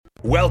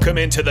Welcome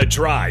into The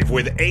Drive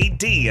with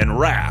AD and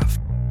Raph.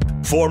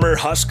 Former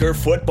Husker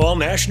football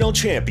national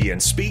champion,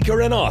 speaker,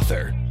 and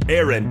author,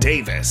 Aaron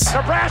Davis.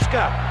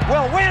 Nebraska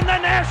will win the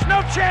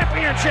national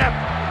championship.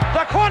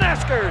 The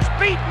Cornhuskers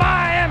beat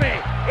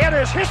Miami. It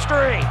is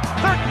history,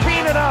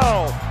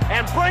 13-0,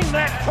 and bring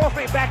that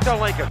trophy back to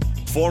Lincoln.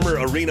 Former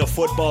Arena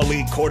Football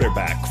League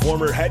quarterback,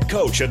 former head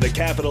coach of the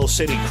Capital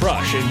City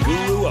Crush, and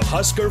guru of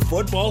Husker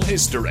football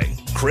history,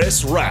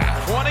 Chris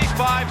Raff.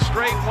 25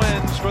 straight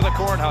wins for the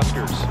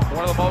Cornhuskers.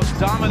 One of the most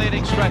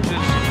dominating stretches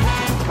in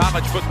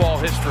college football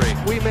history.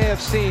 We may have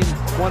seen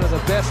one of the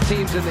best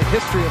teams in the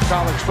history of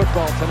college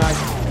football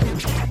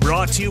tonight.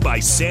 Brought to you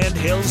by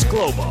Sandhills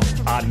Global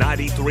on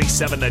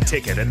 93.7 The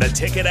Ticket and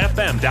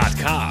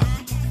theticketfm.com.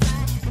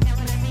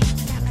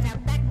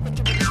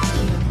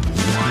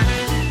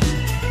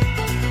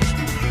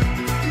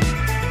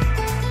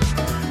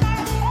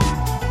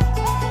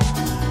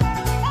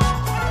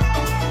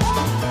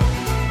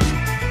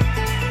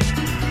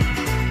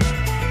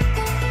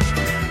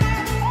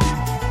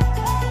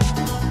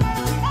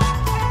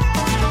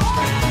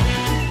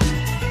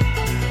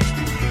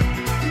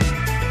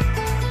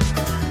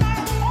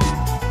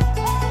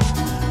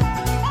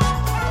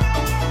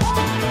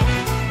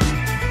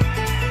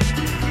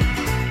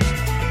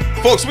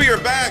 Folks, we are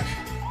back.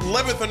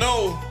 11th and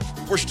 0.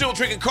 We're still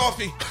drinking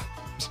coffee.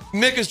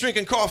 Nick is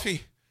drinking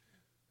coffee.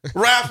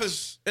 Raph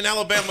is in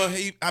Alabama.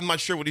 I'm not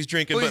sure what he's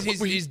drinking. Well,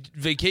 but he's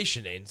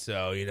vacationing,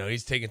 so,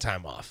 he's taking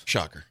time off.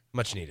 Shocker.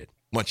 Much needed.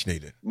 Much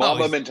needed.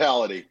 Mamba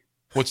mentality.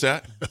 What's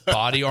that?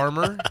 Body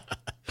armor?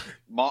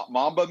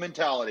 Mamba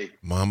mentality.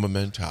 Mamba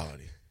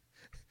mentality.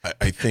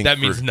 I think that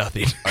means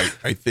nothing.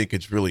 I think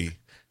it's really...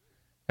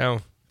 Oh.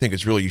 I think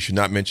it's really, you should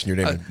not mention your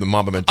name, the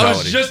Mamba mentality.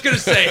 I was just going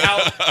to say,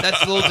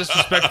 that's a little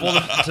disrespectful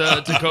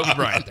to Kobe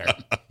Bryant there.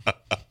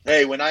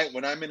 Hey, when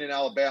I'm in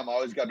Alabama, I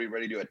always got to be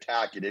ready to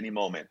attack at any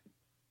moment.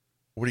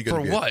 What are you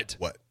going to do? For what?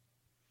 What?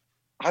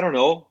 I don't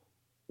know.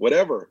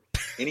 Whatever.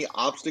 Any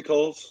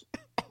obstacles,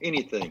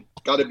 anything.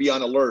 Got to be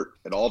on alert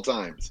at all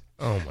times.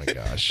 Oh, my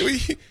gosh.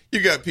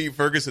 You got Pete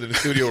Ferguson in the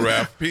studio,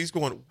 Raph. He's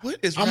going, what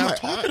is Raph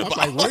talking about?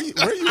 I'm like,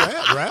 where you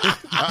at,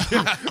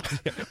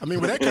 Raph? I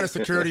mean, with that kind of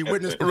security,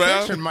 witness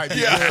protection might be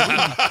good.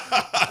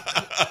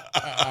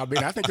 I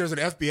mean, I think there's an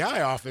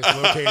FBI office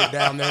located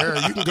down there.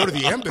 You can go to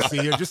the embassy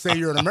and just say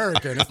you're an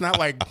American. It's not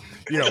like,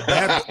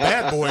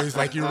 bad boys,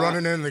 like you're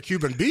running into the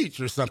Cuban beach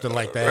or something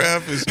like that.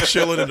 Raph is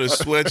chilling in a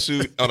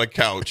sweatsuit on a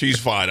couch. He's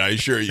fine, I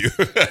assure you.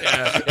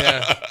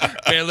 Yeah.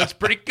 Man, it looks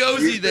pretty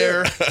cozy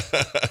there.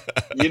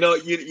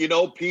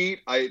 Pete,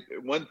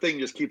 one thing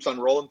just keeps on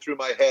rolling through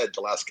my head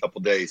the last couple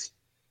of days.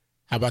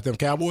 How about them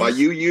Cowboys? By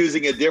you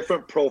using a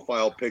different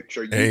profile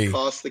picture, you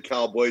cost the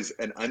Cowboys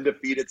an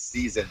undefeated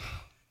season.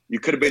 You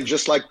could have been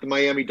just like the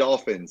Miami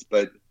Dolphins,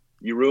 but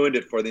you ruined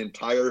it for the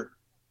entire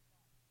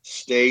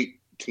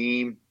state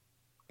team.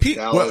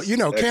 Dallas,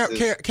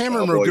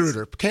 Cameron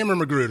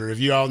Magruder, if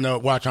you all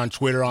watch on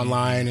Twitter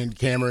online, and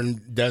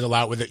Cameron does a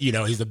lot with it.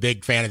 He's a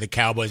big fan of the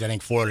Cowboys, I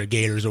think Florida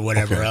Gators or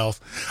whatever else.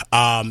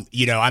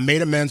 I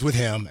made amends with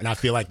him, and I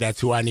feel like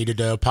that's who I needed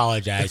to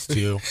apologize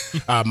to.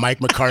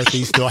 Mike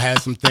McCarthy still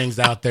has some things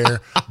out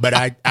there, but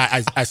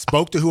I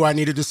spoke to who I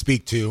needed to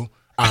speak to.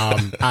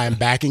 I am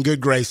back in good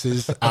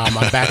graces. I'm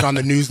back on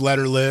the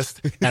newsletter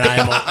list,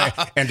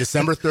 and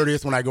December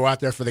 30th, when I go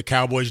out there for the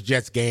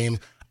Cowboys-Jets game,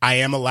 I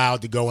am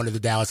allowed to go into the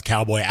Dallas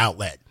Cowboy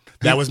outlet.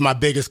 That was my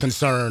biggest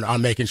concern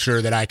on making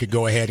sure that I could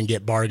go ahead and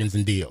get bargains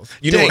and deals.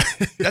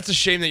 That's a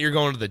shame that you're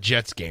going to the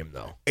Jets game,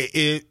 though.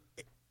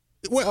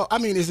 Well, I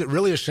mean, is it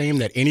really a shame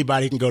that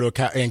anybody can go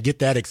to and get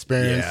that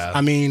experience? Yeah.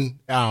 I mean,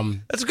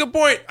 that's a good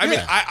point. I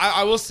mean,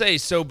 I will say,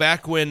 so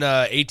back when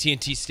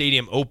AT&T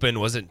Stadium opened,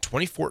 was it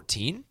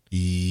 2014?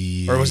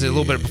 Or was it a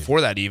little bit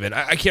before that even?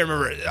 I can't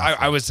remember.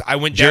 I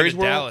went down to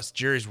Dallas,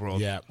 Jerry's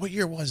World. Yeah. What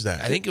year was that?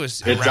 I think it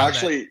was.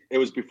 It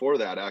was before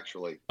that,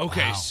 actually.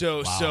 Okay, wow.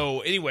 So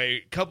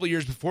anyway, a couple of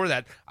years before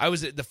that, I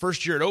was at the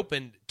first year it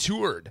opened,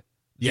 toured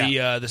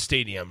the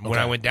stadium when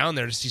I went down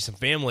there to see some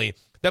family.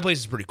 That place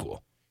is pretty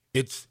cool.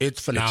 It's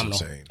phenomenal.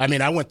 It's insane. I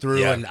mean, I went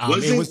through and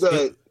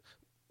the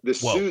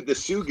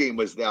Sioux game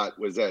was that.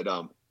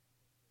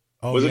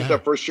 Wasn't it the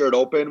first year it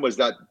opened? Was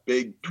that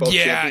big 12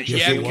 championship?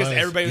 Yeah, because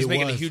everybody was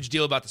making a huge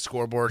deal about the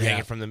scoreboard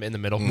hanging from them in the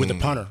middle. With the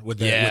punter, with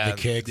the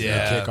kicks and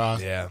the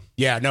kickoff.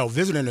 Yeah, no,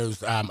 visiting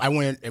is, I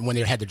went when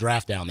they had the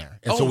draft down there.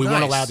 And so we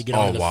weren't allowed to get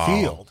on the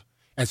field.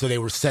 And so they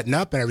were setting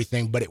up and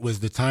everything, but it was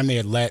the time they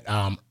had let,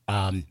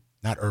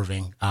 not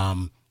Irving,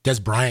 Des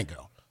Bryant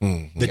go.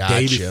 The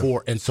day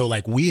before. And so,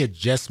 we had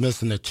just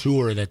missed in the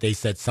tour that they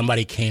said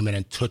somebody came in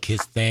and took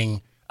his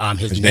thing,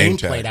 his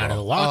nameplate out of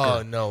the locker.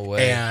 Oh, no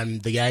way.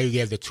 And the guy who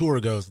gave the tour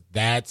goes,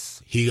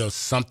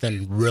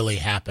 something really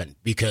happened,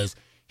 because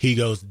he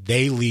goes,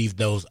 they leave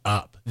those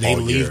up. They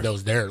leave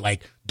those there.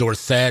 Like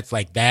Dorsett's,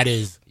 that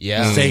is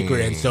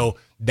sacred. And so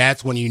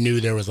that's when you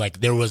knew there was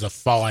a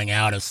falling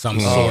out of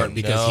some sort,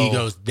 because he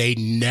goes, they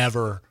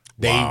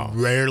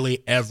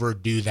rarely ever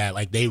do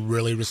that. They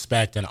really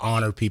respect and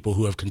honor people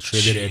who have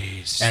contributed.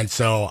 Jeez. And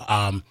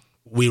so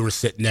we were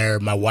sitting there.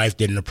 My wife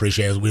didn't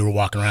appreciate it as we were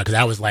walking around because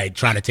I was like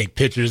trying to take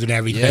pictures and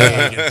everything.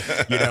 Yeah.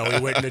 And, we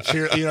went in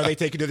the they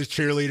take you to the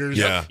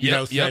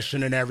cheerleaders,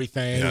 session and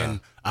everything. Yeah.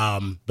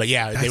 And but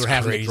they were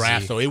having the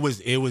draft, so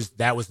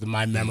that was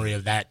my memory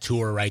of that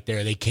tour right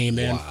there. They came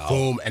in,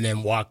 boom, and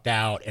then walked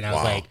out, and I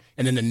was like,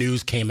 and then the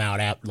news came out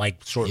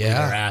shortly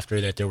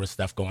thereafter that there was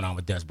stuff going on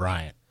with Des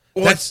Bryant.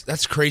 Well,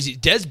 that's crazy.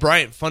 Des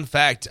Bryant, fun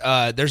fact,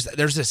 there's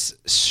this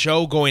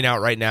show going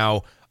out right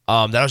now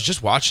that I was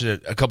just watching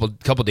it a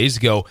couple days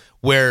ago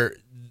where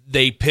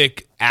they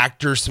pick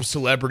actors, some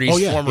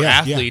celebrities, former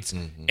athletes,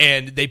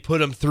 and they put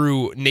them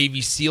through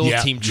Navy SEAL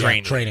team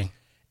training.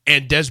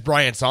 And Des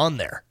Bryant's on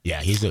there.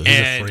 Yeah, he's a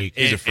freak.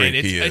 He's a freak.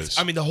 He is.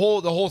 I mean, the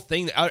whole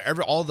thing,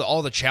 all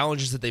the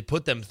challenges that they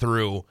put them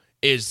through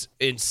is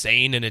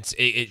insane, and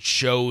it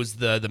shows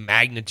the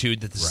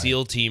magnitude that the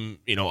SEAL team,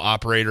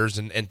 operators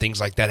and things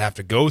like that have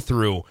to go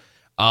through.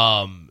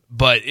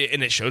 But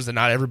it shows that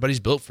not everybody's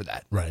built for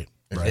that. Right.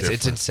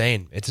 It's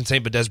insane. It's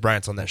insane. But Des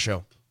Bryant's on that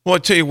show. Well, I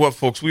tell you what,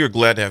 folks, we are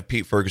glad to have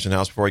Pete Ferguson in the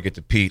house. Before I get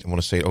to Pete, I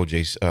want to say the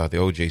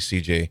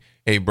OJCJ.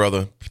 Hey,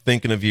 brother,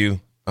 thinking of you.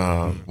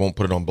 Won't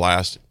put it on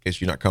blast in case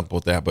you're not comfortable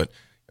with that, but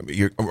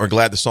we're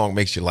glad the song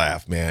makes you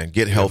laugh, man.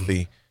 Get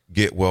healthy,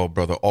 get well,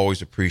 brother.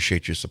 Always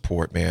appreciate your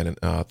support, man.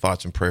 And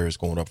thoughts and prayers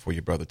going up for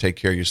you, brother. Take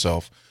care of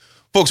yourself.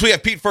 Folks, we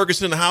have Pete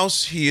Ferguson in the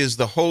house. He is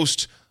the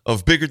host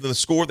of Bigger Than the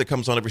Score that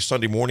comes on every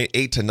Sunday morning,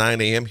 8 to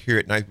 9 a.m. here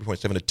at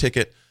 93.7 The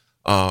Ticket.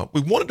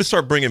 We wanted to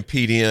start bringing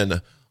Pete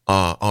in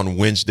on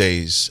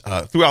Wednesdays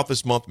throughout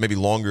this month, maybe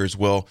longer as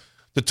well,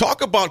 to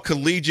talk about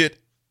collegiate,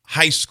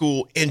 high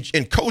school,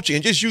 and coaching,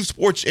 and just youth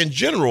sports in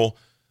general,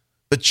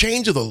 the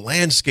change of the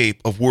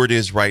landscape of where it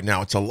is right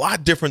now. It's a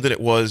lot different than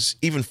it was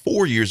even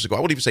 4 years ago.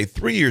 I would even say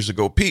 3 years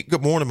ago. Pete,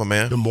 good morning, my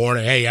man. Good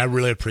morning. Hey, I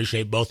really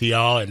appreciate both of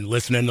y'all and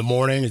listening in the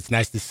morning. It's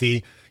nice to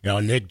see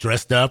Nick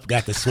dressed up,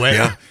 got the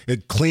sweat, a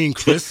clean,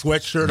 crisp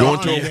sweatshirt going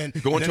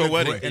to a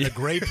wedding. And the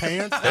gray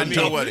pants.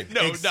 To a wedding.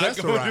 No,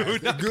 not going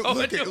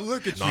to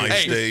Look at you.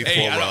 Nice day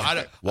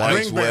for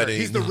White's wedding.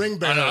 He's the ring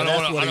bearer. I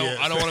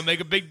don't want to make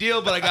a big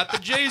deal, but I got the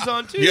J's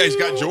on, too. Yeah, he's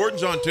got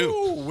Jordans on, too.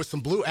 Ooh, with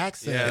some blue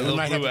accent. Yeah, we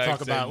might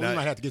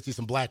have to get you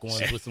some black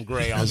ones with some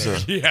gray on there.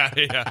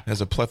 Yeah. Has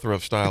a plethora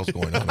of styles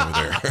going on over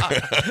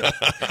there.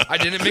 I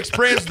didn't mix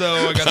brands,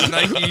 though. I got the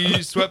Nike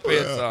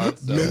sweatpants on.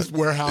 So. Men's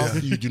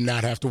Warehouse, you do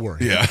not have to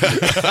worry. Yeah.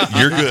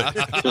 You're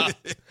good.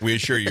 We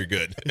assure you're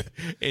good.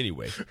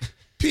 Anyway,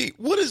 Pete,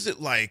 what is it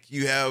like?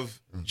 You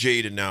have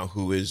Jada now,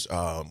 who is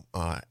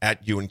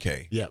at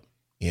UNK. Yep.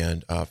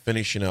 And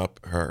finishing up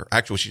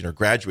she's in her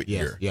graduate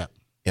year. Yep.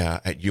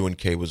 At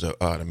UNK was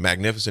a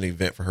magnificent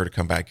event for her to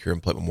come back here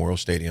and play at Memorial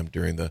Stadium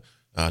during the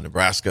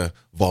Nebraska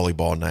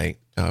volleyball night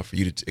for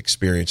you to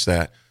experience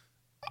that.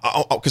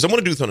 Because I want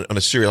to do this on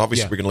a series.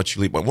 Obviously, we're going to let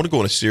you lead, but I want to go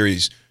on a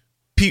series.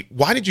 Pete,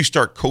 why did you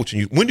start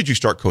coaching? When did you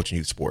start coaching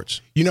youth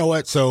sports? You know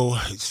what? So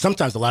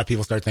sometimes a lot of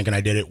people start thinking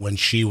I did it when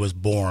she was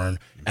born.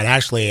 And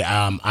actually,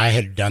 I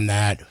had done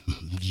that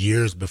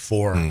years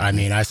before. Mm-hmm. I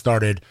mean, I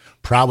started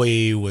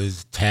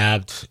was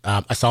tabbed.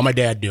 I saw my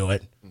dad do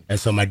it. And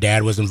so my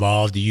dad was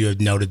involved. You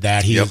had noted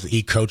that.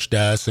 He coached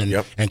us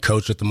and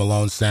coached at the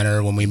Malone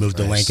Center when we moved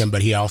to Lincoln,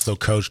 but he also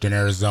coached in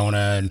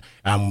Arizona,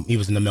 and he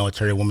was in the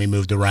military when we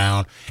moved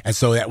around. And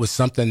so that was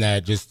something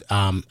that just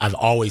I've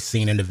always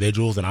seen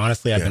individuals, and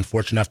honestly, I've been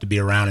fortunate enough to be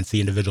around and see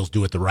individuals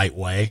do it the right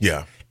way.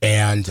 Yeah.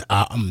 And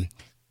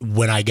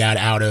when I got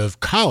out of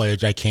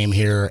college, I came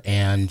here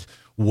and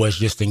was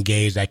just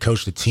engaged. I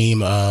coached a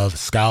team of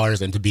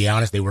scholars, and to be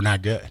honest, they were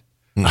not good.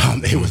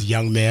 It was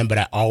young men, but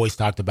I always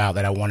talked about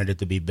that I wanted it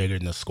to be bigger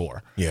than the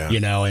score. Yeah.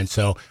 And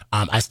so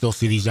I still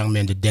see these young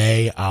men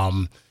today.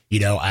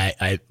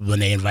 I when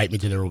they invite me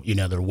to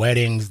their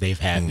weddings, they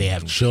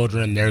have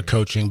children, they're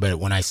coaching, but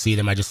when I see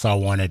them, I just saw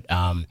one at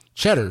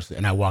Cheddar's,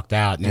 and I walked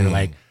out, and they're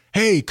like,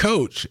 "Hey,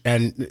 coach,"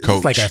 and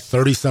it's like a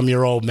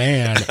 30-some-year-old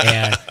man,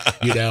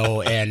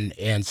 and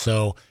and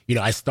so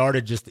I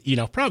started just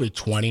probably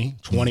 20,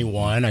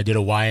 21. I did a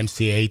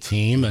YMCA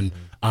team, and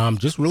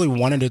just really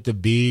wanted it to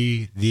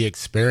be the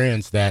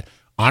experience that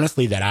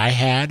honestly that I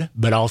had,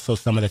 but also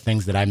some of the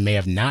things that I may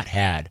have not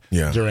had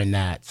during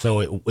that.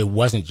 So it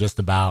wasn't just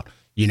about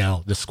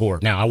the score.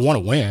 Now I want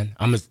to win.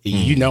 I'm as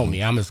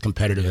me. I'm as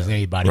competitive as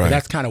anybody. Right. But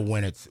that's kind of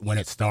when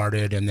it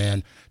started. And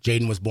then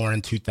Jaden was born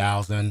in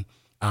 2000.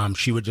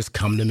 She would just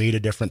come with me to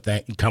different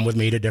things,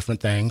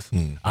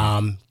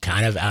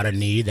 kind of out of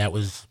need. That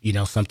was,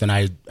 something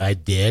I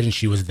did, and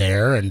she was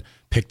there and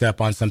picked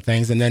up on some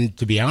things. And then,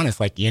 to be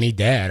honest, like any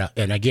dad,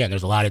 and again,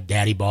 there's a lot of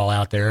daddy ball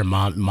out there and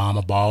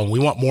mama ball, and we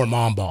want more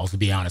mom balls, to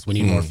be honest. We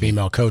need more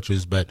female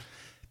coaches, but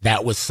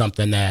that was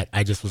something that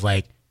I just was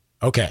like,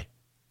 okay,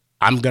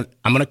 I'm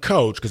gonna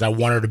coach because I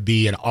want her to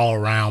be an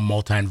all-around,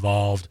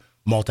 multi-involved,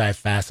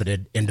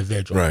 multifaceted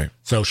individual. Right.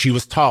 So she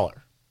was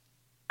taller.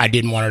 I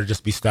didn't want her to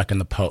just be stuck in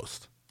the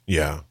post.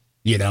 Yeah.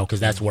 Because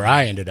that's where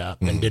I ended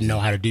up and didn't know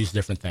how to do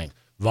different things.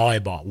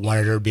 volleyball,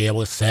 wanted her to be able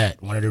to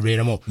set, wanted her to be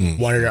able to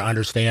wanted her to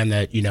understand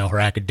that, her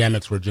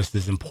academics were just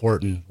as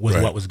important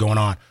with what was going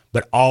on,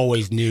 but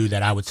always knew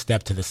that I would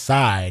step to the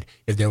side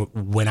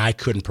when I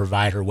couldn't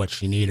provide her what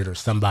she needed or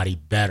somebody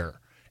better.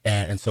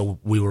 And so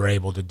we were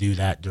able to do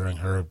that during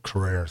her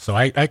career. So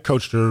I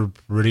coached her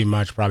pretty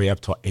much probably up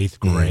to 8th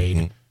grade.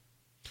 Mm-hmm.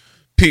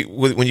 Pete,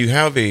 when you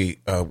have the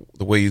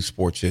way youth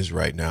sports is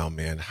right now,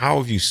 man, how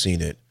have you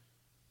seen it?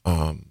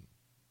 Have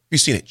you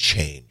seen it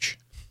change?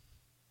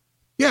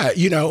 Yeah,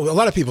 a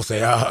lot of people say,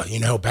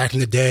 back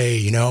in the day,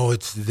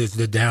 it's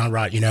the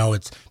downright,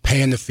 it's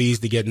paying the fees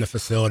to get in the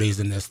facilities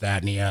and this,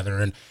 that, and the other.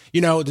 And,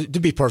 to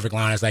be perfectly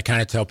honest, I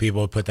kind of tell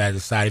people to put that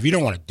aside. If you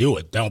don't want to do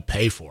it, don't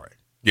pay for it.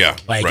 Yeah,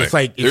 right.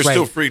 There's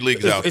still free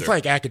leagues out there. It's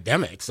like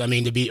academics. I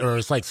mean,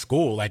 it's like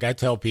school. Like I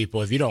tell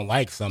people, if you don't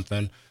like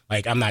something,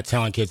 like I'm not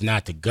telling kids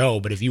not to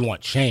go, but if you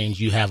want change,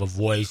 you have a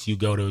voice. You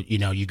go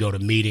to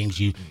meetings.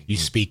 You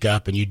speak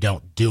up, and you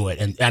don't do it.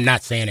 And I'm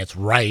not saying it's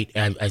right,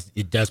 as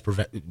it does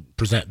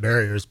present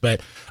barriers.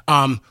 But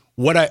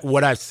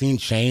what I've seen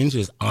change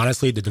is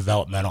honestly the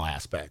developmental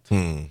aspect.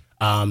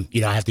 I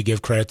have to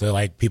give credit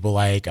to people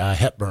like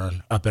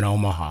Hepburn up in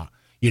Omaha.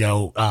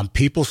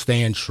 People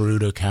staying true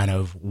to kind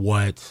of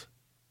what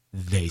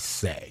they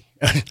say.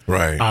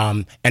 Right.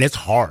 And it's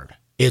hard.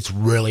 It's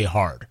really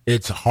hard.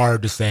 It's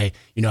hard to say,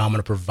 I'm going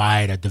to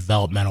provide a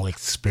developmental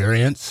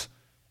experience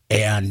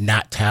and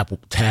not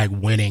tag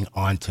winning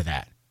onto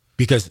that.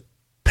 Because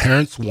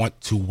parents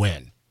want to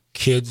win.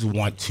 Kids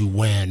want to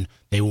win.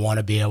 They want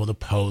to be able to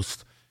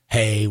post,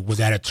 hey, was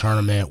at a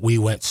tournament, we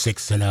went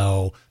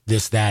 6-0,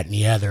 this, that, and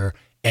the other.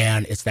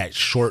 And it's that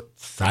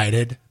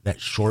short-sighted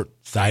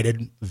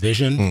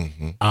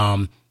vision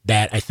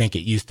that I think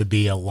it used to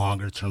be a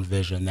longer-term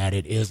vision, that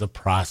it is a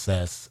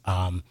process.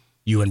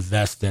 You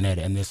invest in it,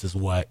 and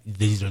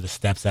these are the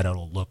steps that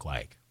it'll look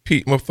like.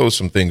 Pete, I'm going to throw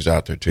some things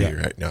out there to you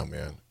right now,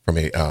 man. From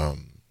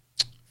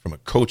a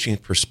coaching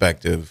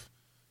perspective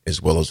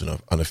as well as an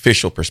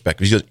official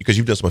perspective, because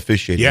you've done some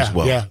officiating as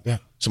well. Yeah.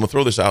 So I'm going to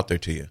throw this out there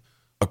to you.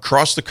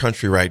 Across the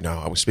country right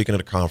now, I was speaking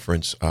at a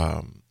conference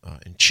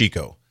in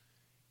Chico,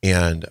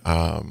 and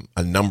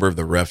a number of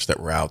the refs that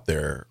were out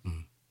there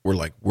were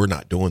like, we're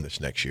not doing this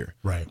next year.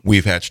 Right.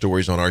 We've had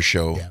stories on our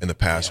show in the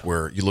past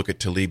where you look at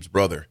Talib's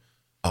brother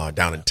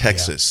down in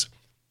Texas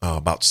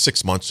about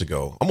 6 months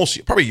ago,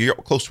 probably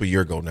close to a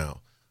year ago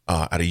now,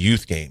 at a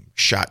youth game,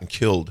 shot and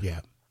killed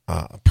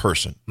a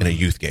person in a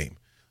youth game.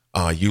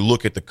 You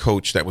look at the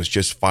coach that was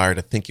just fired.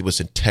 I think he was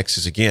in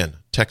Texas again,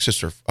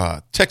 Texas,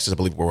 I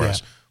believe it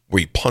was, where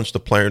he punched the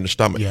player in the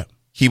stomach. Yeah.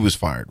 He was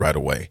fired right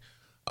away.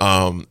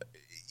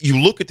 You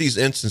look at these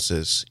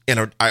instances,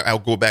 and I'll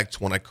go back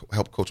to when I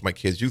helped coach my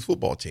kids' youth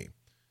football team,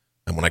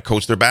 and when I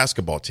coached their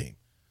basketball team,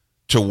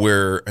 to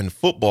where in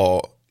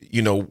football,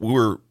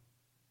 we're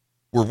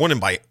winning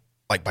by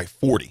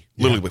 40,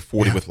 literally with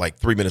 40 with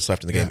 3 minutes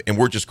left in the game, and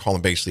we're just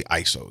calling basically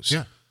ISOs.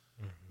 Yeah.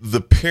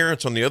 The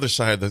parents on the other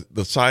side of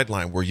the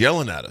sideline were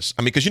yelling at us.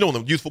 I mean, because in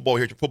the youth football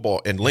here, football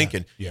in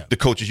Lincoln, the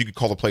coaches, you could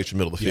call the plays from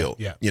the middle of the field.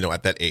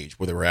 At that age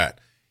where they were at,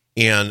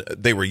 and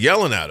they were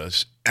yelling at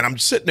us, and I'm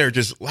sitting there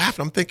just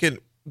laughing. I'm thinking,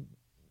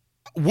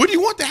 what do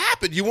you want to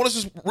happen? You want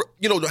us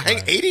to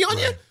hang 80 on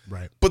you?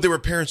 Right. But there were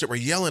parents that were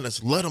yelling at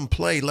us, let them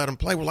play.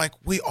 We're like,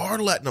 we are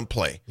letting them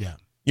play. Yeah.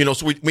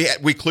 So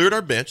we cleared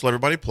our bench, let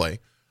everybody play.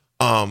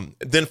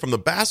 Then from the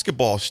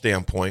basketball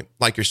standpoint,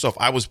 like yourself,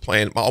 I was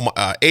playing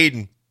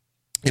Aiden,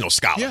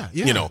 scholar.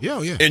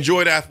 Yeah.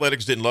 Enjoyed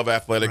athletics, didn't love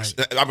athletics.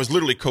 Right. I was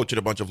literally coaching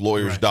a bunch of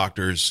lawyers,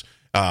 doctors,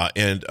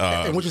 and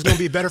which is going to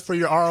be better for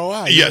your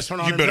ROI. Yes, you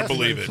better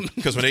believe it.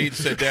 Because when Aiden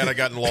said, "Dad, I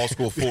got in law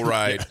school full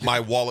ride," my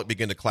wallet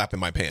began to clap in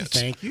my pants.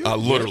 Thank you.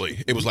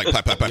 Literally, it was like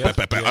clap, clap, clap, clap,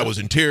 clap, clap. I was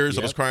in tears.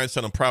 I was crying,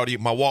 saying, "I'm proud of you."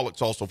 My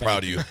wallet's also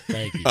proud of you.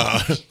 Thank you.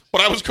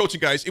 But I was coaching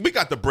guys. We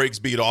got the brakes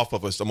beat off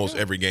of us almost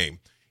every game.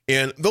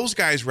 And those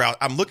guys were out.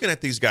 I'm looking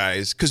at these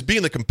guys because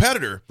being the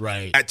competitor,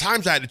 at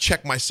times I had to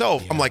check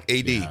myself. I'm like,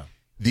 AD,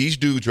 these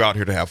dudes are out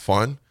here to have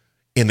fun.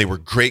 And they were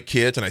great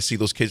kids, and I see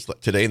those kids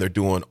today, and they're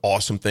doing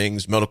awesome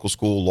things, medical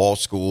school, law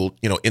school,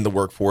 in the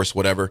workforce,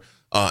 whatever.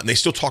 And they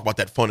still talk about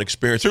that fun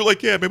experience. They're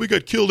like, yeah, man, we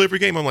got killed every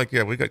game. I'm like,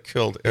 yeah, we got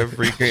killed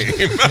every game.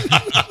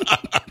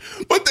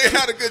 But they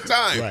had a good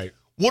time. Right.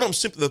 What I'm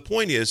simply, the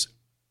point is,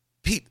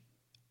 Pete,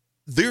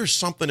 there's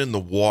something in the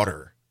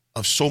water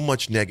of so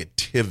much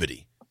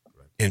negativity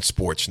in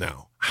sports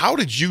now. How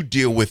did you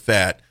deal with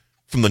that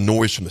from the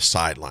noise from the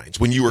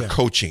sidelines when you were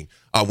coaching,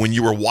 when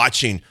you were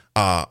watching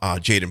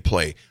Jaden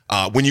play,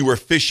 when you were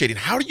officiating?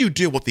 How do you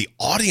deal with the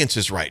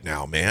audiences right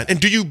now, man? And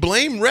do you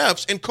blame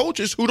refs and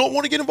coaches who don't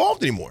want to get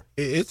involved anymore?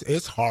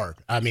 It's hard.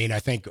 I mean, I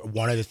think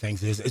one of the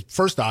things is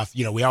first off,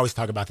 we always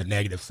talk about the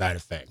negative side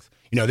of things.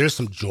 There's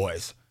some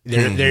joys.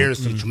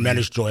 There's some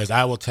tremendous joys.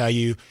 I will tell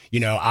you,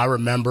 I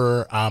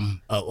remember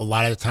a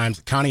lot of the times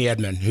Connie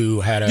Edmond,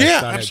 who had a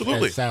son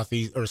at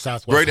Southeast or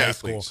Southwest Great High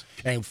athletes.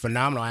 School, and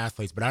phenomenal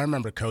athletes. But I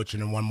remember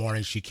coaching, and one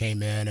morning she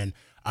came in and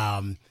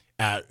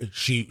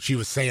she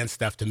was saying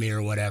stuff to me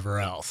or whatever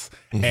else.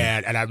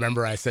 And I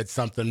remember I said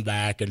something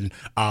back, and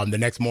the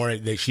next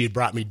morning she had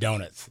brought me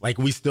donuts. Like,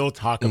 we still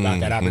talk about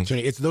that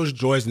opportunity. It's those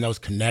joys and those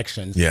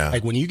connections. Yeah.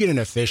 Like, when you get in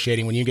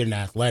officiating, when you get in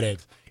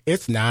athletics,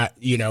 it's not,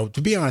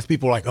 to be honest,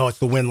 people are like, oh, it's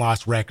the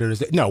win-loss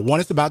records. No, one,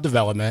 it's about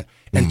development.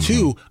 And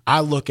two, I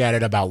look at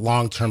it about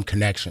long-term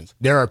connections.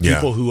 There are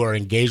people who are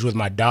engaged with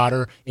my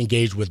daughter,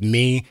 engaged with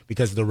me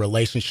because of the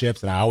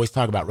relationships. And I always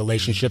talk about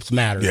relationships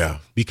matter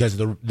because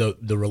the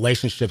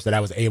relationships that I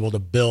was able to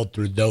build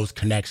through those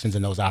connections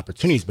and those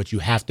opportunities. But you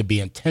have to be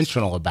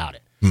intentional about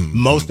it.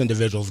 Most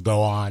individuals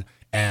go on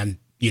and,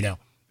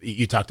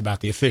 you talked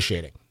about the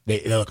officiating.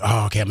 They look,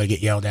 oh, okay, I'm going to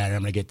get yelled at.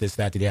 I'm going to get this,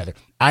 that, to the other.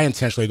 I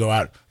intentionally go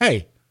out,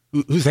 hey,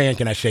 whose hand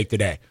can I shake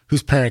today?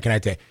 Whose parent can I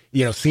take?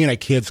 Seeing a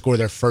kid score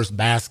their first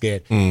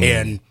basket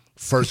in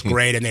first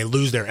grade and they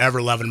lose their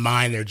ever-loving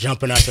mind. They're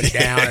jumping up and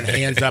down and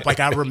hands up. Like,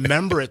 I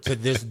remember it to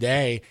this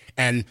day.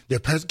 And their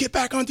parents, get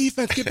back on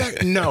defense, get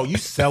back. No, you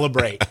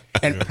celebrate.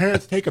 And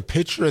parents take a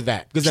picture of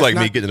that. It's like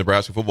me getting to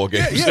Nebraska football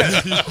games.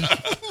 Yeah.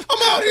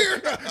 I'm out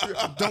here.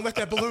 Don't let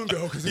that balloon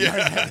go.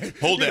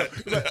 Hold that.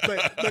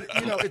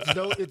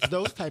 But it's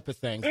those type of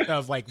things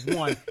of, like,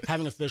 one,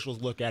 having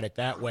officials look at it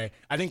that way.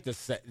 I think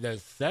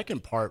the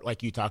second part,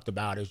 like you talked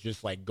about, is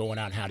just like going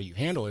out and how do you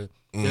handle it.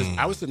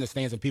 I was sitting in the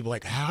stands and people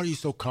like, how are you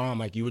so calm?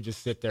 Like, you would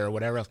just sit there or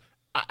whatever else.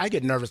 I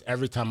get nervous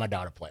every time my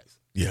daughter plays.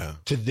 Yeah.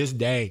 To this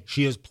day,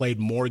 she has played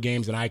more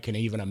games than I can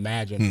even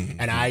imagine.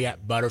 And I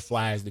got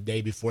butterflies the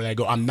day before that.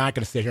 I'm not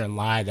going to sit here and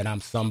lie that I'm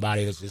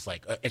somebody that's just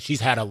like, and she's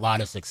had a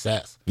lot of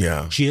success.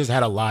 Yeah. She has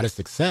had a lot of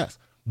success.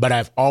 But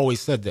I've always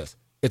said this,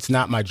 it's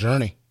not my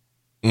journey.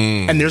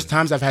 And there's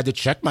times I've had to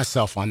check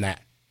myself on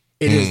that.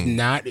 It is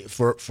not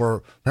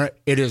for her.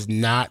 It is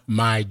not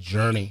my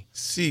journey.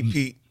 See,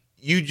 Pete,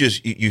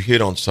 you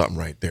hit on something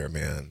right there,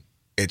 man.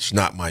 It's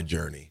not my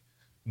journey.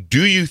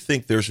 Do you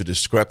think there's a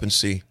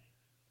discrepancy?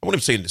 I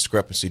wouldn't say a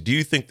discrepancy. Do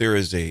you think there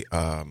is a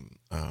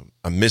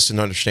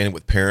misunderstanding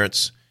with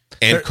parents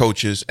and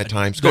coaches at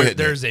times? Go ahead.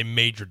 There's a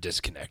major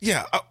disconnect.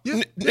 Yeah.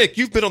 Nick,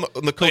 you've been on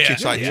the coaching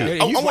side too.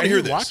 Yeah, I want to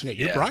hear this. Watching it.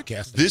 You're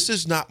broadcasting. This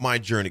is not my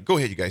journey. Go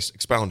ahead, you guys.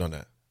 Expound on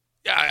that.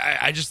 Yeah,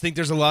 I just think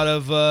there's a lot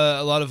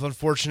of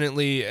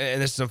unfortunately,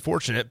 and this is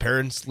unfortunate,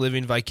 parents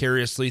living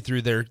vicariously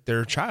through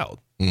their child.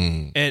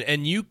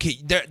 And you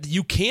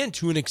can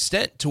to an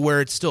extent to where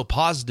it's still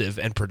positive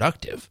and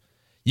productive.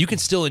 You can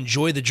still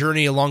enjoy the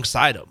journey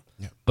alongside them,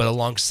 but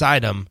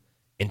alongside them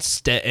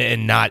instead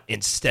and not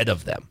instead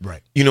of them.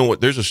 Right. You know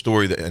what? There's a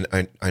story that,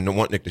 and I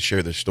want Nick to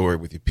share this story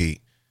with you, Pete.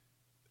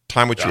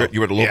 Time when you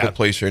were at a local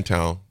place here in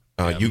town.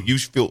 You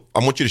feel. I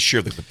want you to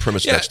share the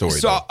premise of that story.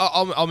 So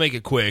I'll make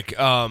it quick.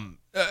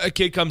 A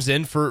kid comes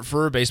in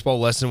for a baseball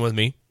lesson with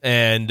me,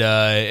 and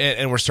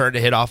we're starting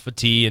to hit off a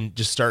tee and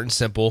just starting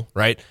simple,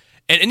 right?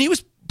 And he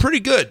was pretty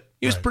good.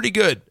 He was pretty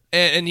good,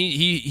 and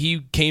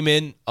he came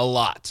in a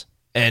lot.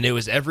 And it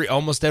was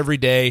almost every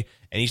day,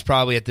 and he's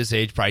probably at this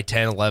age, probably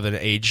 10, 11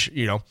 age,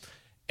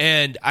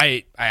 And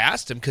I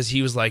asked him because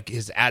he was like,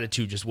 his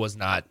attitude just was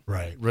not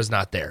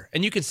there.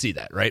 And you can see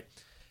that, right?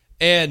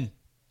 And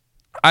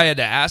I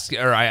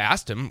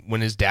asked him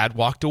when his dad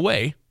walked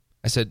away.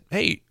 I said,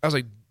 hey, I was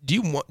like, do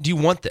you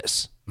want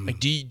this? Like,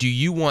 do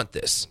you want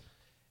this?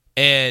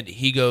 And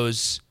he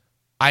goes,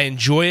 I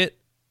enjoy it,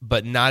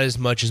 but not as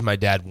much as my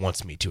dad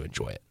wants me to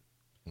enjoy it.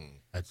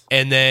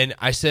 And then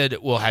I said,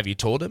 well, have you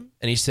told him?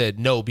 And he said,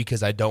 no,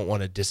 because I don't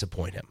want to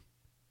disappoint him.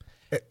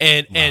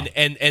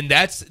 And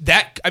that's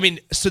that. I mean,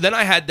 so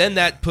then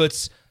that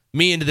puts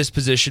me into this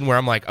position where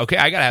I'm like, okay,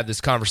 I got to have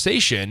this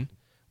conversation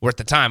where at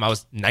the time I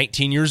was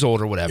 19 years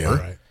old or whatever. Yeah,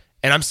 right.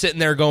 And I'm sitting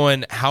there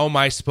going, how am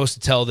I supposed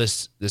to tell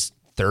this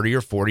 30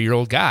 or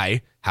 40-year-old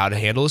guy how to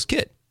handle his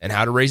kid and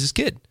how to raise his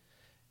kid?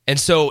 And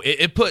so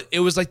it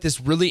was like this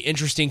really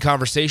interesting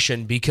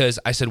conversation because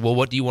I said, well,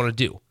 what do you want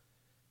to do?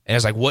 And I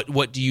was like,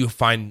 what do you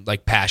find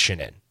like passion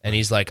in? And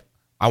he's like,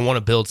 I want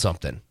to build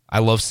something. I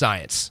love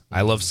science.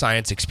 I love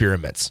science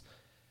experiments.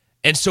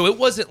 And so it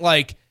wasn't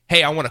like,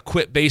 hey, I want to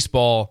quit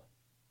baseball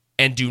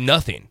and do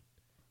nothing.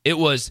 It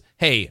was,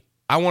 hey,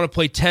 I want to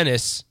play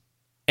tennis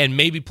and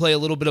maybe play a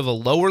little bit of a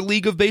lower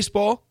league of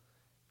baseball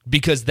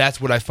because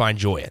that's what I find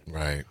joy in.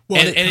 Right.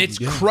 Well, and it's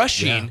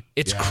crushing. Yeah,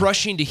 it's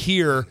crushing to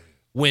hear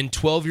when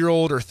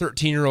 12-year-old or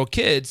 13-year-old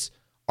kids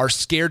are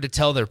scared to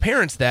tell their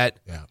parents that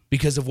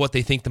because of what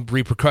they think the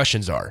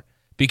repercussions are.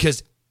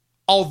 Because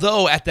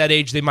although at that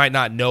age they might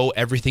not know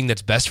everything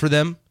that's best for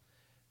them,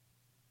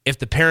 if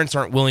the parents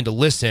aren't willing to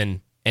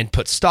listen and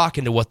put stock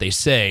into what they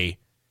say,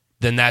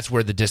 then that's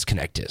where the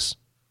disconnect is.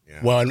 Yeah.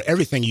 Well, and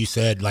everything you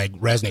said like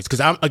resonates because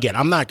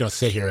I'm not going to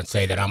sit here and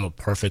say that I'm a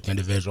perfect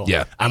individual.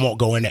 Yeah. I won't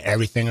go into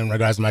everything in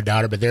regards to my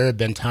daughter, but there have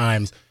been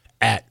times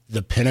at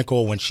the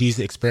pinnacle when she's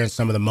experienced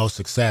some of the most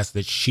success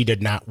that she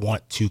did not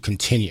want to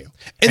continue.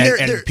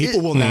 And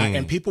people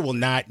will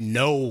not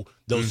know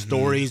those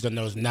stories and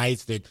those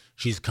nights that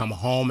she's come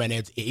home and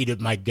it's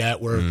eaten my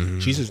gut where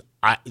she says,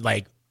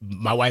 like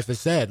my wife has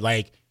said,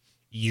 like,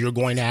 you're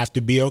going to have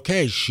to be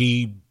okay.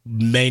 She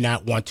may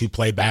not want to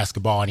play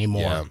basketball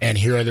anymore, and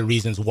here are the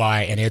reasons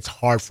why, and it's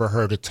hard for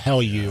her to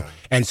tell you.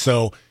 And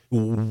so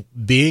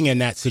being in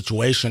that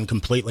situation,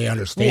 completely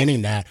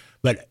understanding that,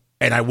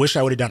 and I wish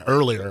I would have done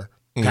earlier,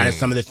 kind of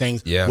some of the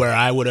things where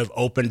I would have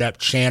opened up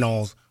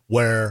channels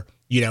where,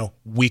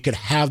 we could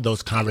have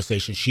those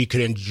conversations. She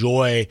could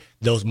enjoy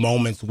those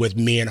moments with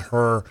me and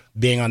her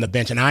being on the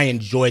bench. And I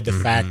enjoyed the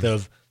fact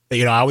of,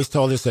 I always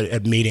tell this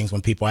at meetings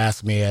when people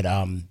ask me at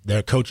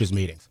their coaches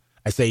meetings.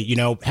 I say,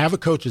 have a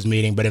coaches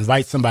meeting, but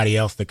invite somebody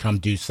else to come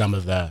do some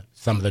of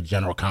the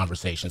general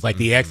conversations, like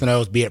the X and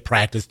O's, be it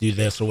practice, do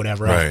this or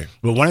whatever else.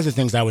 But one of the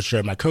things I would share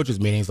at my coaches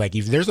meetings, like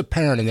if there's a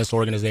parent in this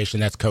organization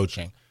that's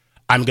coaching,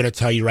 I'm going to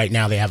tell you right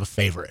now they have a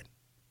favorite.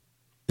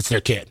 It's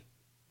their kid.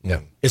 Yeah,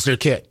 it's their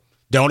kid.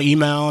 Don't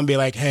email and be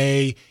like,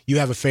 hey, you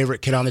have a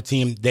favorite kid on the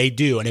team. They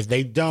do. And if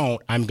they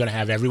don't, I'm going to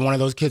have every one of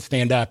those kids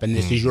stand up, and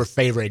this is your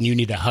favorite, and you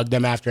need to hug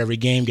them after every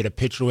game, get a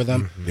picture with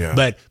them.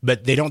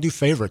 But they don't do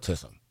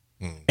favoritism.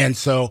 And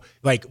so,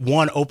 like,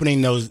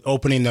 opening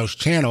those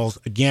channels,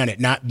 again, it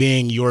not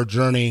being your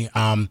journey,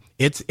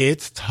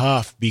 it's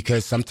tough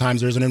because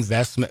sometimes there's an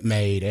investment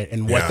made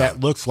and what that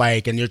looks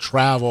like and your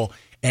travel.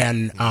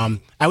 And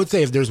I would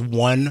say if there's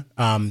one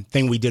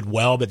thing we did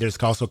well, but there's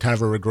also kind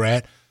of a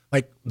regret,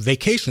 like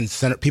vacations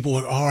center, people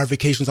are, our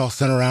vacations all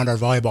center around our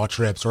volleyball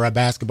trips or our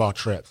basketball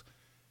trips.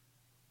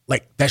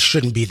 Like, that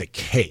shouldn't be the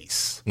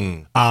case.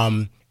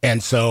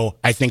 And so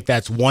I think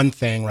that's one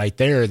thing right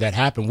there that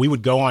happened. We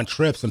would go on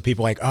trips and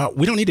people like, oh,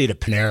 we don't need to eat at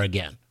Panera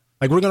again.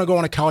 Like, we're going to go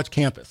on a college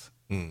campus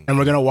and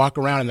we're going to walk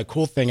around. And the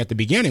cool thing at the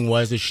beginning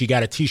was she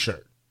got a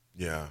T-shirt.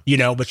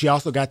 But she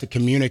also got to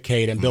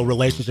communicate and build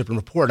relationship and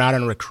rapport, not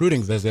on a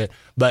recruiting visit,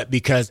 but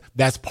because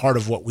that's part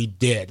of what we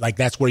did. Like,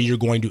 that's where you're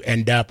going to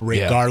end up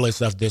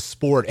regardless of this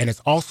sport. And it's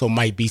also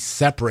might be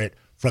separate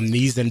from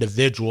these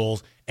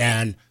individuals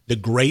and the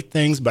great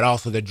things, but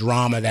also the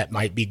drama that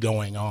might be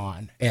going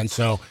on. And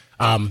so,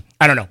 I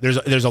don't know.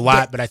 There's a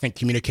lot, but I think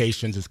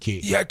communications is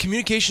key. Yeah,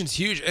 communication's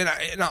huge, and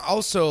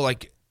also,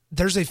 like,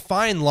 there's a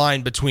fine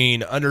line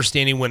between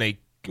understanding when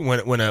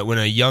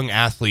a young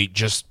athlete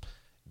just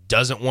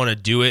doesn't want to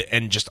do it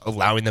and just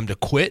allowing them to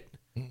quit,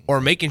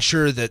 or making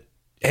sure that,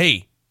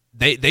 hey,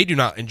 they do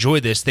not enjoy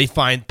this. They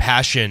find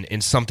passion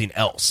in something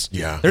else.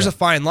 There's a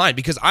fine line,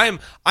 because I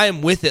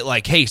am with it.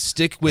 Like, hey,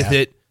 stick with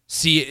it.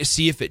 See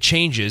if it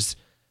changes.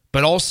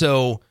 But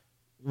also,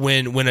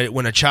 when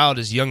a child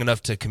is young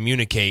enough to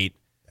communicate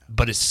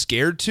but is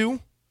scared to,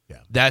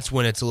 that's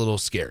when it's a little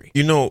scary.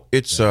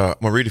 It's I'm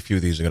gonna read a few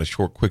of these. I got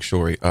a quick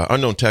story.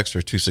 Unknown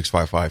texter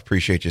 2655.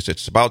 Appreciate you.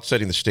 It's about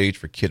setting the stage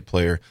for kid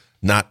player,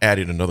 not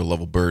adding another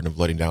level burden of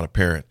letting down a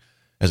parent.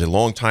 As a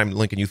longtime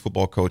Lincoln youth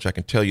football coach, I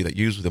can tell you that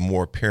usually the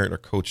more a parent or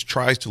coach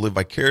tries to live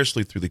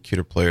vicariously through the kid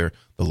or player,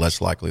 the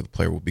less likely the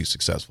player will be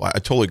successful. I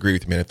totally agree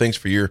with you, man. And thanks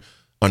for your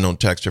unknown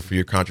texter, for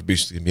your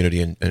contribution to the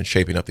community and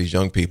shaping up these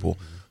young people.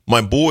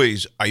 My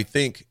boys, I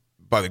think,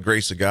 by the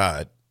grace of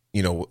God,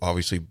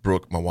 obviously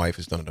Brooke, my wife,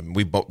 has done it.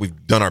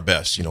 We've done our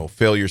best,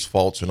 failures,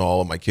 faults, and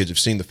all. My kids have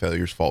seen the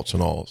failures, faults,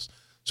 and all.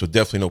 So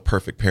definitely no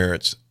perfect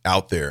parents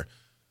out there.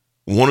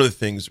 One of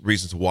the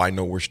reasons why I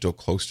know we're still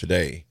close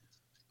today,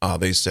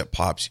 they said,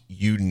 Pops,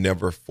 you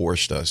never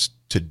forced us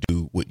to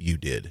do what you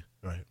did.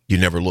 Right. You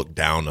never looked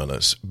down on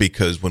us,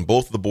 because when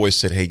both of the boys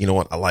said, hey, you know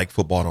what, I like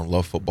football, I don't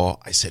love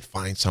football, I said,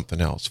 find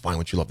something else. Find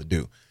what you love to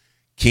do.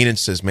 Keenan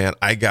says, man,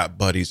 I got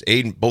buddies.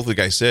 Aiden, both of the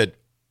guys said,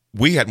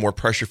 we had more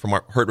pressure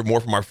heard more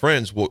from our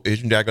friends. Well,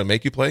 isn't Dad going to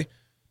make you play?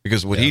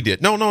 Because of what he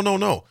did. No.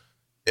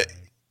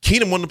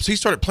 Keenan, he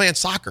started playing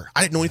soccer.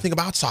 I didn't know anything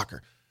about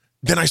soccer.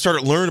 Then I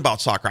started learning about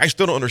soccer. I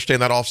still don't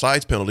understand that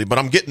offsides penalty, but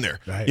I'm getting there.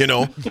 Right.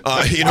 Aiden,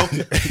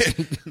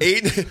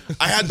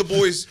 I had the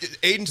boys.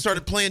 Aiden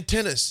started playing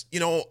tennis.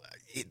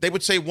 They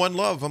would say "One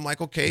Love." I'm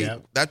like, okay,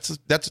 that's a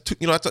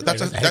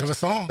heck of a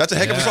song. That's a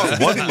heck of a song.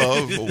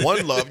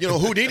 One love.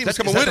 Houdini was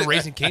coming with it.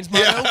 Raising Cane's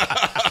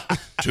motto.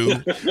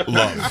 2,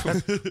 love.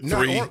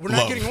 3, we're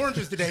not getting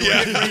oranges today.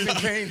 We're getting Raising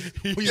Cane's.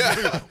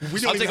 We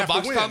don't take a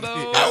box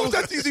combo. I was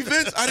at these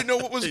events. I didn't know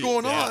what was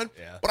going on,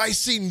 but I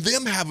seen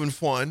them having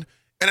fun.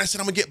 And I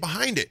said, I'm going to get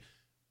behind it.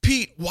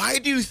 Pete, why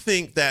do you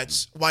think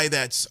why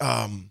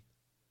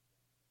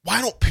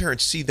don't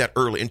parents see that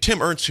early? And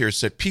Tim Ernst here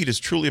said, Pete is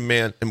truly a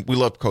man, and we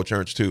love Coach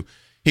Ernst too.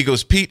 He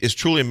goes, Pete is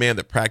truly a man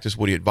that practiced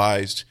what he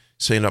advised.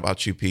 Saying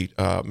about you, Pete,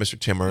 Mr.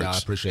 Tim Ernst. I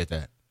appreciate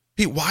that.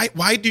 Pete, why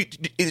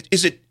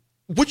is it,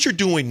 what you're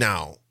doing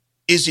now,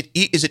 is it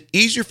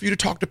easier for you to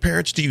talk to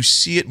parents? Do you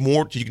see it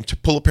more? Do you can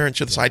pull a parent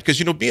to the side?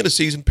 Because, being a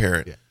seasoned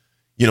parent,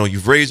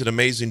 you've raised an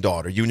amazing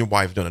daughter. You and your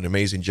wife have done an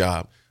amazing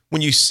job.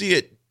 When you see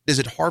it, is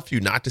it hard for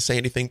you not to say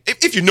anything?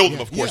 If you know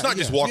them, of course, not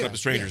just walking up to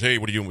strangers, hey,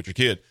 what are you doing with your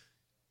kid?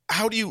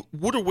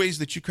 What are ways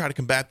that you try to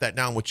combat that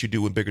now and what you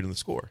do in Bigger Than the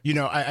Score?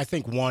 I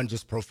think one,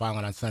 just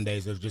profiling on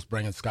Sundays of just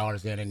bringing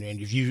scholars in. And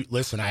if you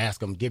listen, I ask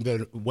them,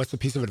 what's a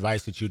piece of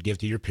advice that you'd give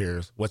to your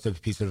peers? What's a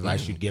piece of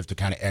advice you'd give to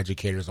kind of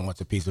educators? And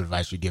what's a piece of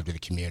advice you'd give to the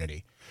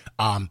community?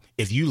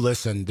 If you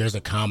listen, there's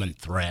a common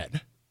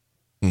thread.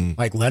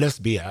 Like, let us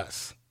be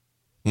us.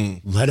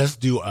 Let us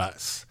do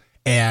us.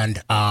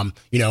 And,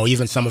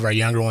 even some of our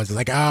younger ones are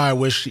like, I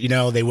wish,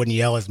 they wouldn't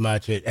yell as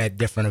much at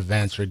different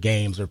events or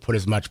games or put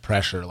as much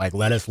pressure. Like,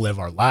 let us live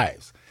our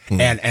lives.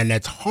 And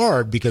it's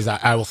hard because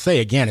I will say,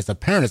 again, as a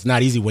parent, it's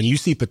not easy when you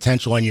see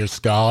potential in your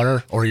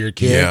scholar or your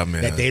kid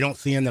that they don't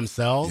see in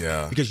themselves.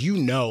 Yeah. Because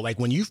like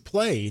when you've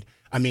played,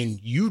 I mean,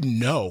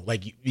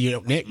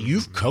 Nick,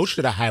 you've coached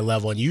at a high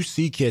level and you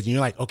see kids and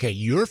you're like, okay,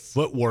 your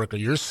footwork or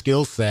your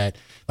skill set,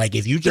 like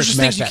if you just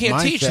match that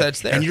mindset, teach,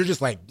 that's there. And you're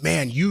just like,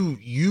 man,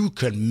 you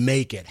could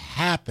make it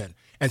happen.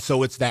 And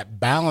so it's that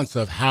balance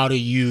of how do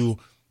you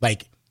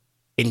like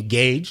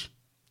engage,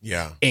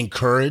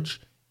 encourage,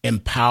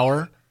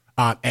 empower,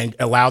 and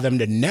allow them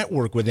to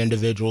network with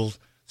individuals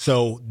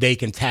so they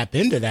can tap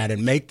into that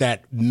and make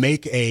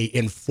a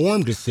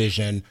informed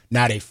decision,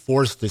 not a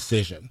forced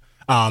decision.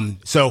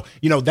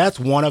 That's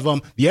one of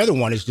them. The other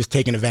one is just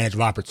taking advantage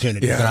of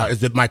opportunities. Yeah.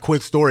 My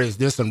quick story is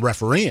this on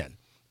refereeing.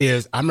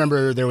 I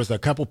remember there was a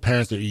couple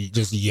parents that were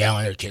just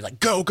yelling at their kids, like,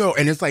 go, go.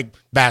 And it's like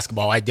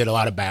basketball. I did a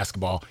lot of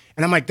basketball.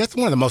 And I'm like, that's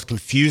one of the most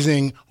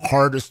confusing,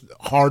 hard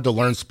to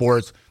learn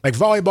sports. Like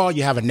volleyball,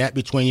 you have a net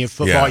between you.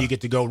 Football, you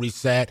get to go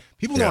reset.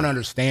 People don't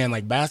understand,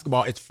 like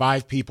basketball, it's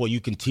 5 people. You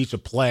can teach a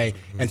play,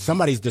 and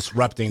somebody's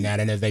disrupting that.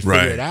 And if they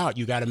figure it out,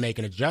 you got to make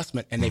an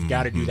adjustment, and they've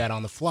got to do that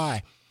on the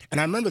fly. And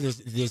I remember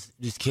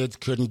these kids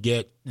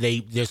they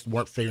just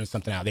weren't figuring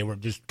something out. They were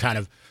just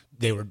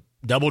they were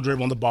double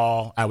dribbling the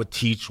ball. I would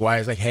teach why I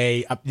was like,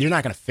 hey, you're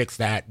not going to fix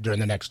that during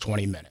the next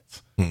 20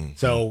 minutes.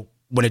 So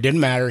when it didn't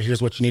matter,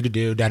 here's what you need to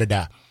do,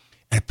 da-da-da.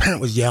 And a parent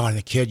was yelling.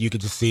 The kid, you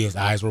could just see his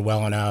eyes were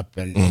welling up.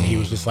 And he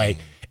was just like,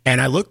 and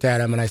I looked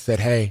at him and I said,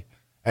 hey,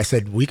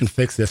 we can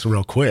fix this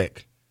real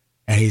quick.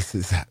 And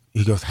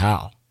he goes,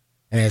 how?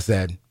 And I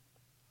said,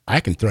 I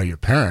can throw your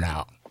parent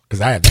out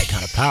because I have that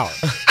kind of power.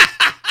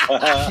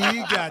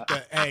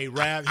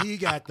 He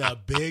got the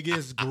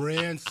biggest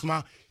grin,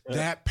 smile.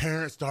 That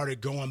parent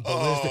started going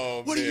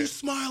ballistic. What are you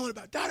smiling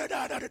about? Da da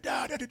da da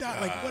da da da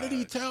da. Like, what did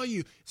he tell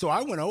you? So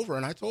I went over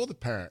and I told the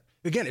parent.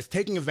 Again, it's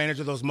taking advantage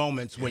of those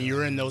moments when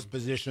you're in those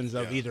positions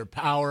of either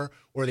power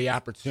or the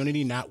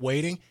opportunity, not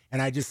waiting.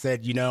 And I just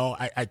said,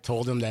 I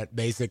told him that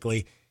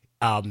basically,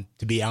 to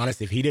be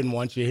honest, if he didn't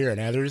want you here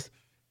and others,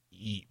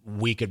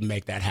 we could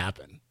make that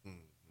happen.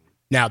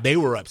 Now, they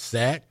were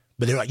upset,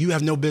 but they're like, you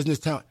have no business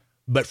telling.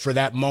 But for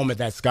that moment,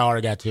 that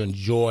scholar got to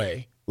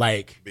enjoy,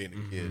 like, being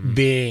a kid.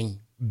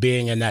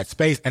 Being in that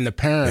space. And the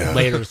parent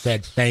later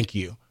said, thank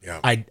you. Yeah.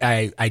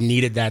 I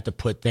needed that to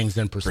put things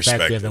in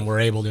perspective, and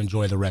we're able to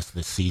enjoy the rest of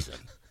the season.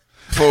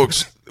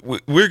 Folks,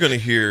 we're going to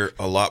hear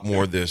a lot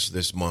more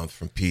this month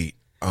from Pete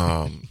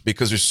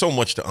because there's so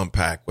much to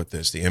unpack with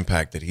this, the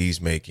impact that he's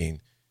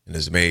making and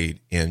has made,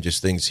 and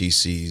just things he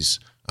sees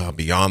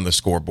beyond the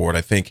scoreboard.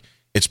 I think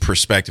it's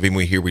perspective. And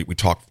we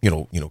talk,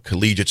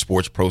 collegiate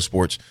sports, pro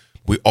sports.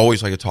 We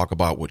always like to talk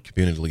about what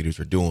community leaders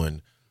are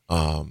doing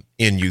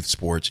in youth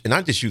sports, and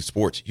not just youth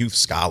sports, youth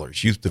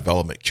scholars, youth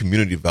development,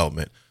 community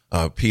development.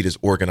 Pete has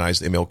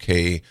organized the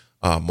MLK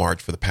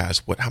March for the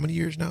past, how many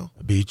years now?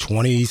 It'll be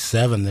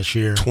 27 this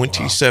year.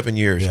 27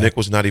 years. Yeah. Nick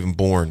was not even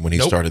born when he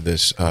started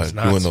this,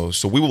 doing those.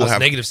 So we will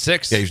have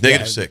 -6. Yeah, he was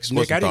 -6.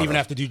 Nick, I didn't even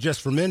have to do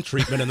just for men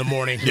treatment in the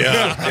morning.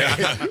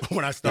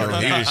 When I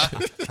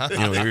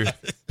started.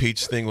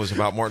 Pete's thing was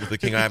about Martin Luther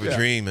King, I Have a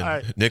Dream,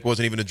 and Nick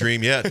wasn't even a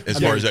dream yet, as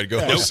far as that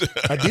goes.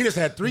 Adidas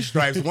had 3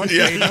 stripes, 1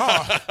 shade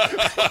off.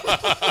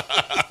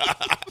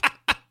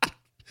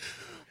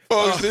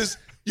 Folks,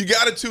 you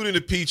got to tune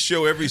into Pete's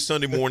show every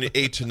Sunday morning,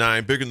 8 to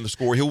 9, Bigger Than the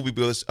Score. He'll be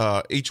with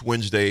us each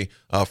Wednesday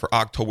for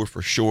October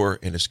for sure,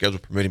 and his schedule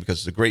permitting, because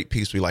it's a great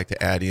piece we like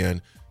to add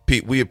in.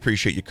 Pete, we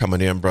appreciate you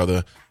coming in,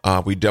 brother.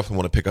 We definitely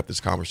want to pick up this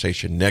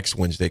conversation next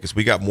Wednesday because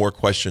we got more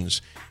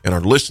questions, and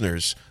our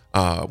listeners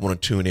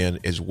want to tune in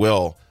as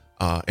well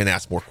and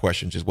ask more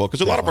questions as well,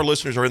 because a lot of our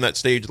listeners are in that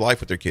stage of life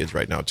with their kids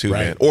right now too,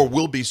 man, or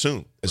will be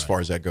soon as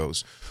far as that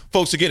goes.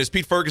 Folks, again, it's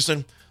Pete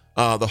Ferguson,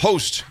 the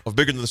host of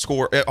Bigger Than the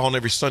Score, on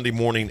every Sunday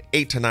morning,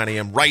 8 to 9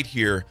 a.m. right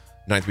here,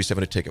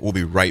 937 A Ticket. We'll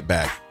be right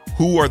back.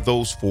 Who are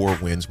those 4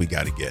 wins we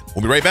got to get?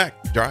 We'll be right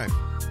back. Drive.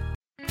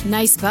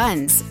 Nice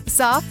buns,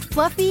 soft,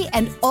 fluffy,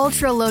 and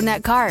ultra-low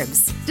net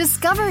carbs.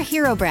 Discover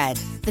Hero Bread,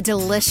 the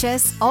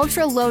delicious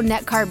ultra-low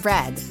net carb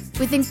bread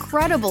with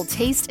incredible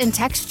taste and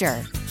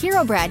texture.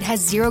 Hero Bread has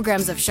 0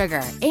 grams of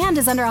sugar and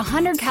is under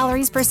 100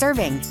 calories per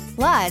serving.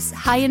 Plus,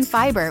 high in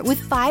fiber with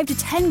 5 to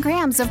 10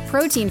 grams of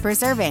protein per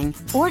serving.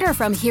 Order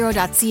from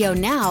hero.co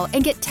now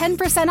and get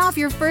 10% off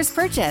your first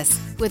purchase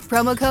with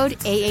promo code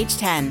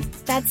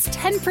AH10. That's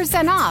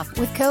 10% off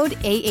with code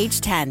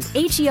AH10.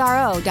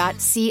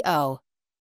 HERO.co.